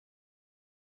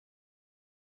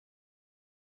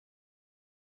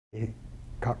He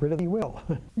got rid of the will.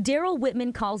 Darrell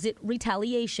Whitman calls it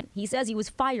retaliation. He says he was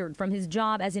fired from his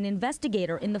job as an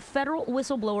investigator in the federal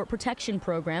whistleblower protection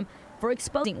program for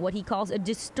exposing what he calls a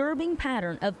disturbing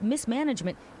pattern of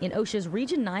mismanagement in OSHA's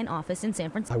Region 9 office in San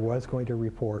Francisco. I was going to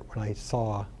report when I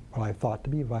saw what I thought to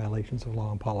be violations of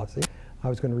law and policy. I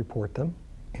was going to report them,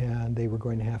 and they were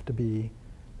going to have to be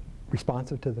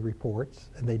responsive to the reports,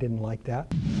 and they didn't like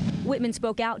that. Whitman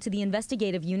spoke out to the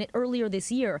investigative unit earlier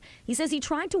this year. He says he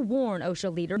tried to warn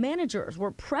OSHA leader managers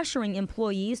were pressuring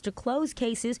employees to close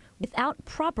cases without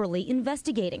properly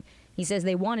investigating. He says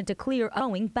they wanted to clear a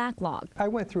growing backlog. I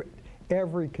went through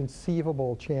every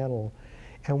conceivable channel,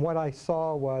 and what I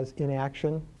saw was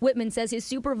inaction. Whitman says his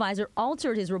supervisor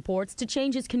altered his reports to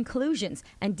change his conclusions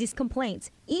and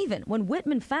complaints, even when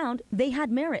Whitman found they had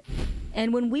merit.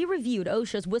 And when we reviewed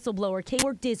OSHA's whistleblower case,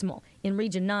 were dismal. In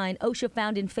Region 9, OSHA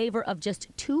found in favor of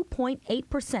just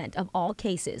 2.8% of all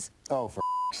cases. Oh, for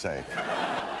sake.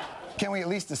 Can we at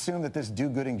least assume that this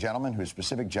do-gooding gentleman, whose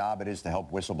specific job it is to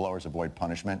help whistleblowers avoid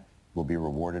punishment, will be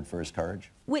rewarded for his courage?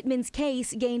 Whitman's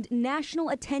case gained national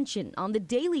attention on The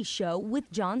Daily Show with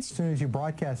Jon. As soon as you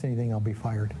broadcast anything, I'll be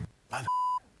fired.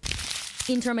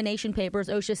 In termination papers,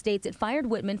 OSHA states it fired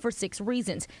Whitman for 6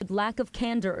 reasons: lack of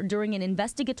candor during an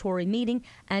investigatory meeting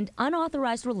and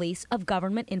unauthorized release of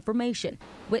government information.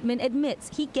 Whitman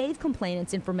admits he gave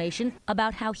complainants information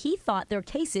about how he thought their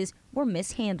cases were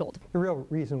mishandled. The real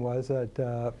reason was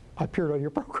that I appeared on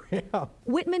your program.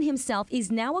 Whitman himself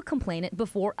is now a complainant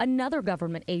before another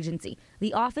government agency,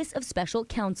 the Office of Special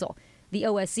Counsel. The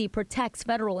OSC protects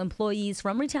federal employees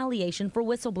from retaliation for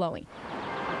whistleblowing.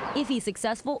 If he's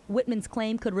successful, Whitman's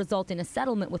claim could result in a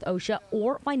settlement with OSHA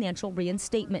or financial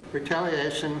reinstatement.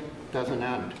 Retaliation doesn't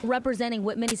end. Representing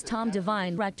Whitman is Tom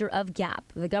Devine, director of GAP,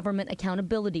 the Government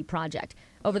Accountability Project.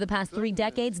 Over the past 3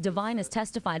 decades, Devine has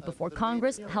testified before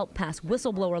Congress, helped pass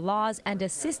whistleblower laws, and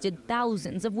assisted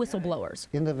thousands of whistleblowers.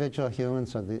 Individual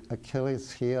humans are the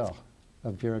Achilles heel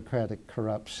of bureaucratic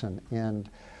corruption, and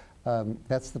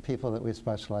that's the people that we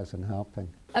specialize in helping.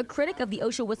 A critic of the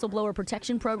OSHA whistleblower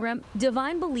protection program,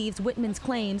 Devine believes Whitman's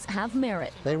claims have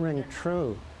merit. They ring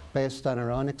true based on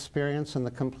our own experience and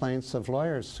the complaints of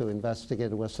lawyers who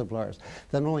investigated whistleblowers.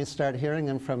 Then when we start hearing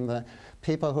them from the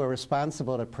people who are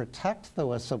responsible to protect the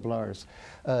whistleblowers,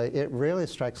 it really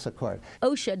strikes a chord.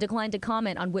 OSHA declined to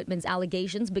comment on Whitman's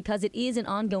allegations because it is an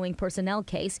ongoing personnel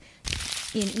case.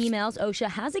 In emails,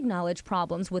 OSHA has acknowledged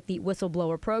problems with the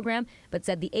whistleblower program, but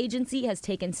said the agency has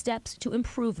taken steps to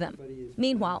improve them.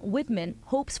 Meanwhile, Whitman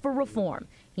hopes for reform.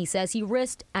 He says he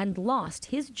risked and lost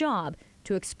his job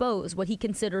to expose what he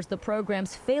considers the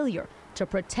program's failure to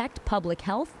protect public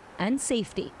health and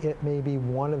safety. It may be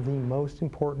one of the most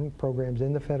important programs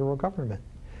in the federal government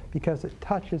because it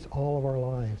touches all of our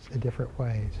lives in different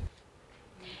ways.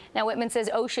 Now, Whitman says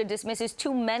OSHA dismisses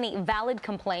too many valid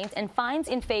complaints and finds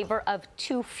in favor of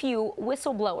too few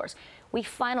whistleblowers. We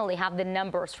finally have the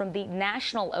numbers from the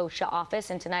National OSHA office,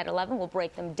 and tonight at 11 we'll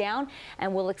break them down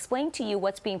and we'll explain to you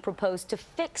what's being proposed to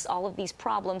fix all of these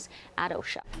problems at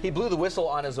OSHA. He blew the whistle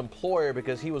on his employer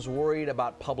because he was worried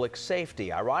about public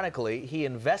safety. Ironically, he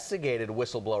investigated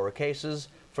whistleblower cases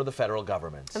for the federal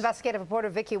government. Investigative reporter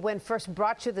Vicki Wynn first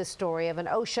brought you the story of an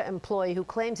OSHA employee who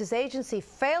claims his agency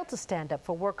failed to stand up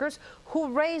for workers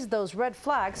who raised those red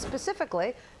flags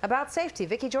specifically about safety.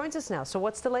 Vicki joins us now. So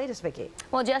what's the latest, Vicki?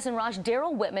 Well, Jess and Raj,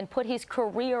 Darrell Whitman put his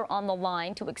career on the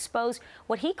line to expose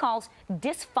what he calls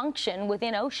dysfunction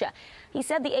within OSHA. He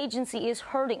said the agency is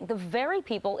hurting the very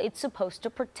people it's supposed to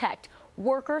protect,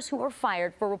 workers who are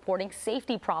fired for reporting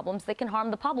safety problems that can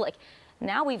harm the public.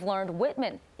 Now we've learned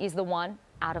Whitman is the one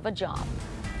out of a job.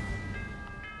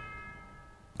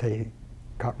 They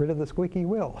got rid of the squeaky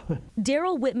wheel.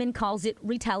 Darrell Whitman calls it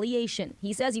retaliation.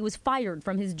 He says he was fired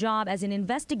from his job as an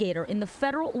investigator in the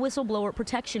federal whistleblower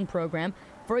protection program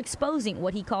for exposing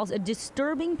what he calls a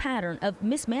disturbing pattern of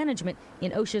mismanagement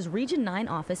in OSHA's Region 9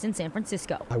 office in San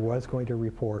Francisco. I was going to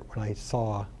report when I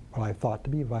saw what I thought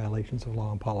to be violations of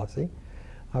law and policy.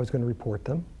 I was going to report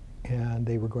them, and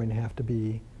they were going to have to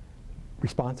be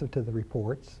responsive to the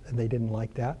reports, and they didn't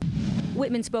like that.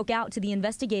 Whitman spoke out to the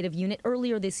investigative unit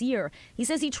earlier this year. He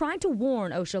says he tried to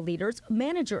warn OSHA leaders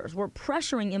managers were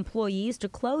pressuring employees to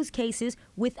close cases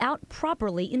without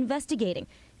properly investigating.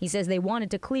 He says they wanted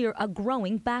to clear a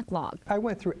growing backlog. I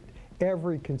went through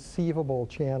every conceivable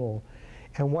channel,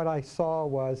 and what I saw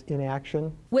was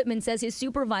inaction. Whitman says his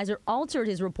supervisor altered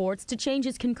his reports to change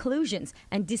his conclusions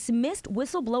and dismissed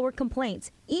whistleblower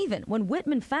complaints, even when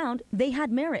Whitman found they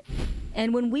had merit.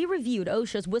 And when we reviewed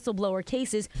OSHA's whistleblower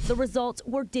cases, the results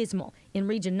were dismal. In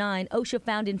Region 9, OSHA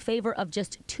found in favor of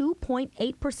just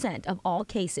 2.8% of all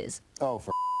cases. Oh,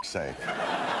 for sake.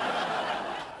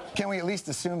 Can we at least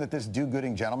assume that this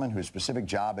do-gooding gentleman, whose specific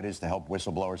job it is to help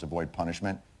whistleblowers avoid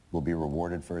punishment, will be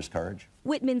rewarded for his courage?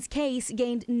 Whitman's case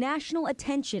gained national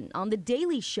attention on The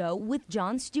Daily Show with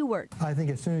Jon Stewart. I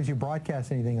think as soon as you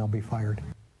broadcast anything, I'll be fired.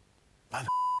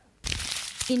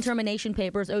 In termination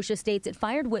papers, OSHA states it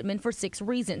fired Whitman for 6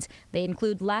 reasons. They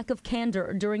include lack of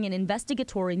candor during an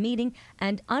investigatory meeting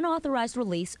and unauthorized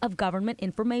release of government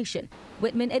information.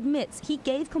 Whitman admits he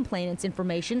gave complainants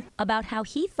information about how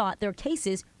he thought their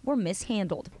cases were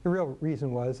mishandled. The real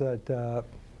reason was that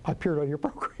I appeared on your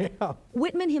program.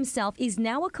 Whitman himself is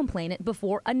now a complainant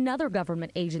before another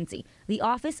government agency, the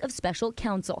Office of Special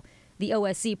Counsel. The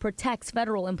OSC protects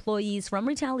federal employees from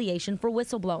retaliation for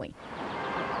whistleblowing.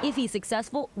 If he's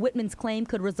successful, Whitman's claim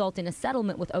could result in a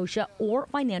settlement with OSHA or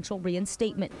financial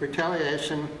reinstatement.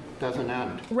 Retaliation doesn't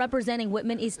end. Representing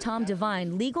Whitman is Tom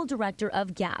Devine, legal director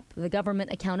of GAP, the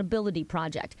Government Accountability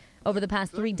Project. Over the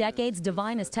past 3 decades,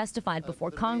 Devine has testified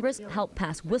before Congress, helped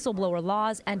pass whistleblower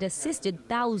laws, and assisted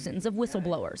thousands of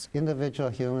whistleblowers. Individual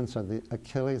humans are the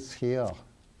Achilles heel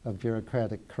of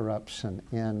bureaucratic corruption,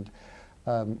 and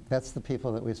that's the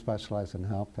people that we specialize in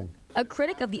helping. A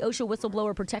critic of the OSHA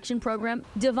Whistleblower Protection Program,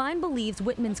 Devine believes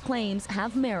Whitman's claims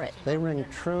have merit. They ring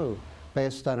true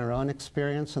based on our own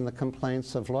experience and the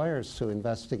complaints of lawyers who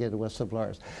investigated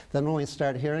whistleblowers. Then when we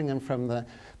start hearing them from the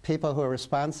people who are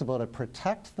responsible to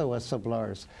protect the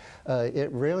whistleblowers,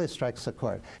 it really strikes a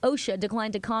chord. OSHA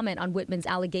declined to comment on Whitman's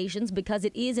allegations because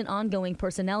it is an ongoing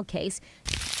personnel case.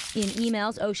 In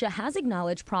emails, OSHA has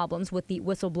acknowledged problems with the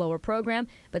whistleblower program,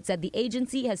 but said the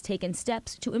agency has taken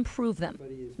steps to improve them.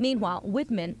 Meanwhile,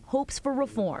 Whitman hopes for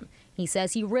reform. He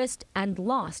says he risked and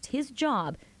lost his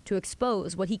job to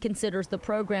expose what he considers the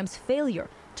program's failure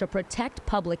to protect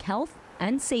public health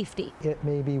and safety. It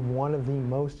may be one of the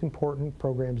most important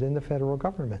programs in the federal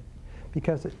government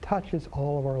because it touches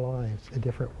all of our lives in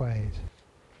different ways.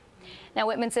 Now,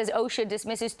 Whitman says OSHA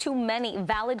dismisses too many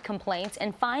valid complaints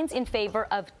and finds in favor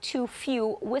of too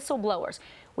few whistleblowers.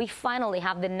 We finally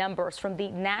have the numbers from the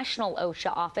National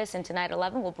OSHA office, and tonight at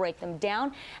 11 we'll break them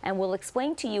down and we'll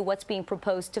explain to you what's being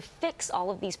proposed to fix all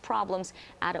of these problems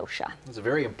at OSHA. It's a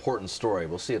very important story.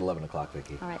 We'll see you at 11 o'clock,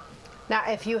 Vicki. All right. Now,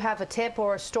 if you have a tip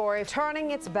or a story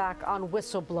turning its back on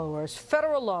whistleblowers,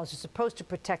 federal laws are supposed to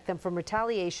protect them from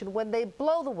retaliation when they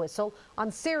blow the whistle on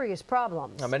serious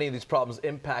problems. Now, many of these problems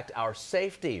impact our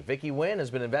safety. Vicki Nguyen has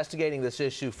been investigating this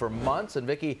issue for months. And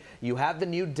Vicki, you have the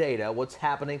new data. What's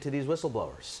happening to these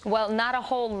whistleblowers? Well, not a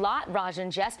whole lot, Raj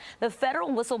and Jess. The Federal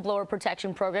Whistleblower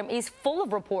Protection Program is full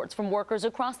of reports from workers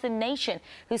across the nation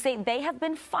who say they have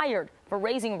been fired for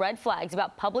raising red flags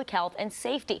about public health and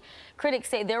safety. Critics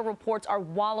say their reports are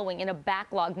wallowing in a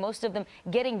backlog, most of them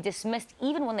getting dismissed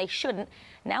even when they shouldn't.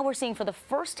 Now we're seeing for the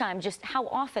first time just how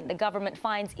often the government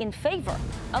finds in favor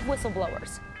of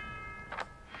whistleblowers.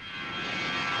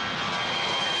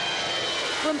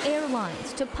 From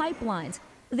airlines to pipelines,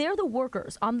 they're the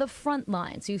workers on the front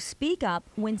lines who speak up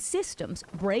when systems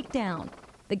break down.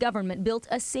 The government built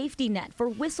a safety net for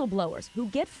whistleblowers who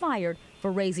get fired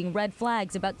for raising red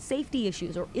flags about safety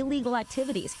issues or illegal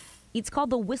activities. It's called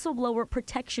the Whistleblower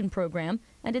Protection Program,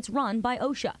 and it's run by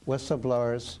OSHA.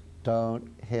 Whistleblowers don't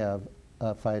have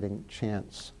a fighting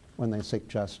chance when they seek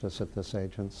justice at this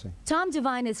agency. Tom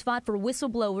Devine has fought for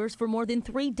whistleblowers for more than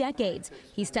 3 decades.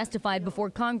 He's testified before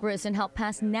Congress and helped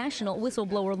pass national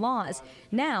whistleblower laws.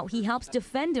 Now he helps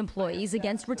defend employees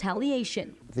against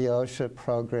retaliation. The OSHA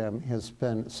program has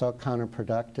been so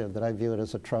counterproductive that I view it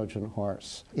as a Trojan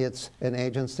horse. It's an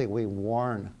agency we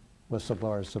warn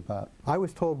whistleblowers about. I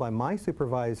was told by my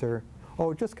supervisor,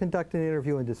 oh, just conduct an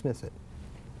interview and dismiss it.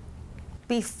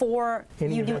 Before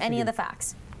you knew any of the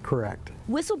facts? Correct.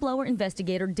 Whistleblower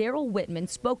investigator Darrell Whitman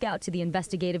spoke out to the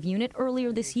investigative unit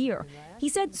earlier this year. He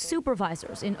said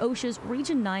supervisors in OSHA's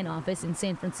Region 9 office in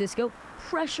San Francisco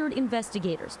pressured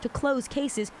investigators to close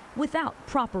cases without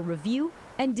proper review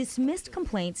and dismissed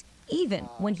complaints even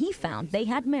when he found they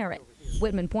had merit.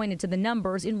 Whitman pointed to the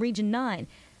numbers in Region 9.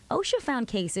 OSHA found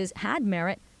cases had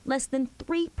merit less than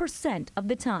 3% of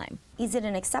the time. Is it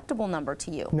an acceptable number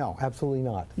to you? No, absolutely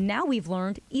not. Now we've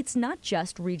learned it's not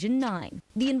just Region 9.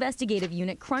 The investigative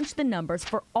unit crunched the numbers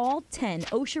for all 10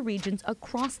 OSHA regions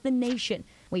across the nation.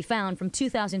 We found from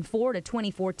 2004 to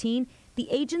 2014, the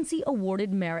agency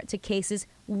awarded merit to cases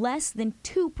less than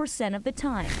 2% of the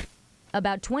time.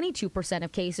 About 22%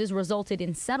 of cases resulted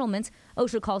in settlements.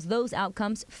 OSHA calls those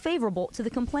outcomes favorable to the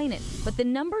complainant. But the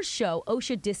numbers show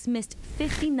OSHA dismissed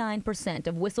 59%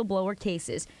 of whistleblower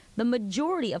cases, the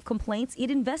majority of complaints it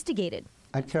investigated.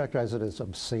 I'd characterize it as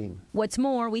obscene. What's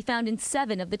more, we found in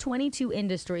 7 of the 22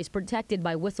 industries protected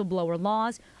by whistleblower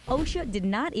laws, OSHA did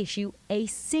not issue a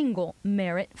single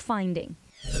merit finding.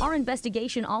 Our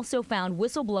investigation also found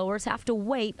whistleblowers have to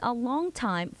wait a long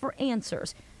time for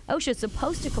answers. OSHA is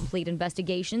supposed to complete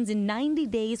investigations in 90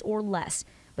 days or less,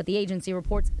 but the agency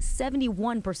reports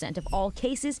 71% of all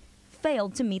cases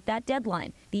failed to meet that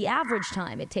deadline. The average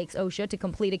time it takes OSHA to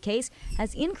complete a case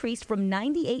has increased from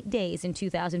 98 days in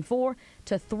 2004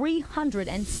 to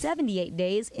 378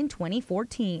 days in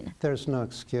 2014. There's no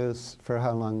excuse for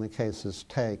how long the cases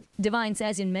take. Devine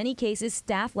says in many cases,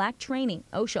 staff lack training.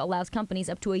 OSHA allows companies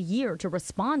up to a year to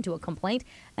respond to a complaint,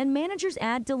 and managers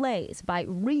add delays by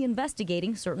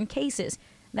reinvestigating certain cases.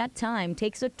 That time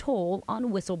takes a toll on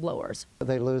whistleblowers.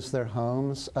 They lose their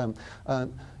homes.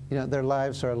 Their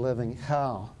lives are a living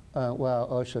hell while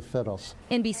OSHA fiddles.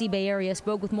 NBC Bay Area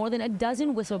spoke with more than a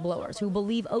dozen whistleblowers who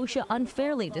believe OSHA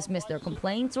unfairly dismissed their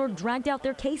complaints or dragged out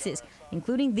their cases,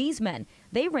 including these men.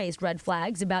 They raised red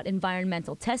flags about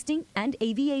environmental testing and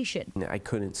aviation. I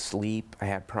couldn't sleep. I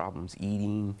had problems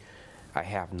eating. I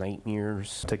have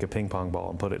nightmares. Take a ping pong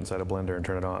ball and put it inside a blender and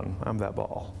turn it on. I'm that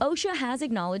ball. OSHA has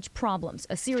acknowledged problems.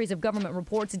 A series of government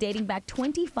reports dating back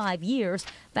 25 years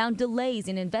found delays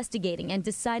in investigating and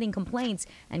deciding complaints,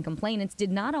 and complainants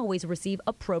did not always receive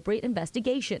appropriate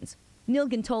investigations.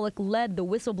 Nilgün Tolik led the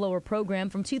whistleblower program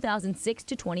from 2006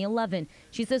 to 2011.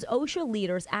 She says OSHA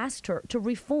leaders asked her to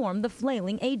reform the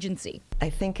flailing agency. I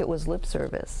think it was lip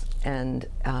service, and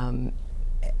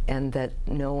that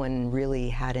no one really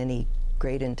had any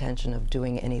great intention of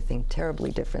doing anything terribly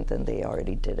different than they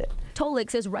already did it. Tolik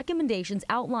says recommendations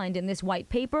outlined in this white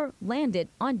paper landed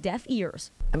on deaf ears.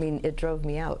 I mean, it drove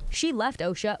me out. She left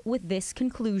OSHA with this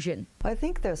conclusion. I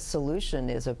think the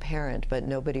solution is apparent, but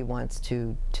nobody wants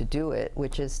to do it,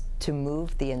 which is to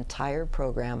move the entire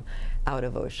program out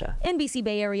of OSHA. NBC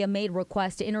Bay Area made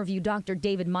requests to interview Dr.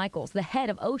 David Michaels, the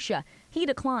head of OSHA. He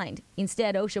declined.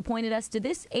 Instead, OSHA pointed us to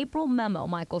this April memo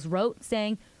Michaels wrote,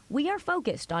 saying, "We are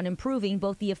focused on improving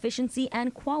both the efficiency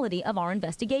and quality of our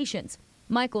investigations."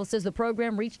 Michaels says the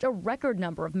program reached a record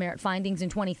number of merit findings in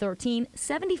 2013,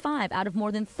 75 out of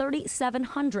more than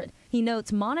 3,700. He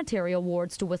notes monetary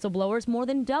awards to whistleblowers more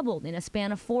than doubled in a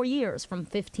span of 4 years, from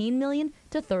 $15 million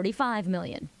to $35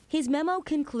 million. His memo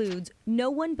concludes, no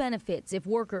one benefits if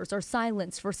workers are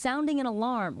silenced for sounding an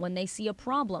alarm when they see a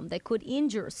problem that could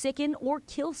injure, sicken, or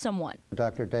kill someone.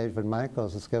 Dr. David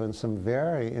Michaels has given some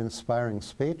very inspiring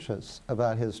speeches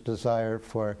about his desire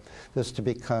for this to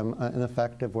become an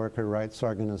effective worker rights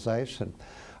organization.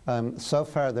 So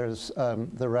far,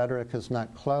 the rhetoric is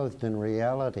not clothed in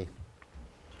reality.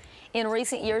 In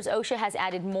recent years, OSHA has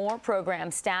added more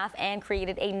program staff and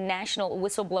created a national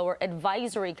whistleblower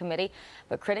advisory committee.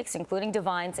 But critics, including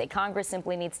Devine, say Congress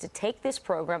simply needs to take this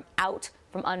program out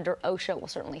from under OSHA. We'll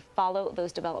certainly follow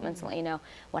those developments and let you know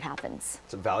what happens.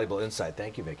 It's a valuable insight.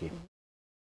 Thank you, Vicki.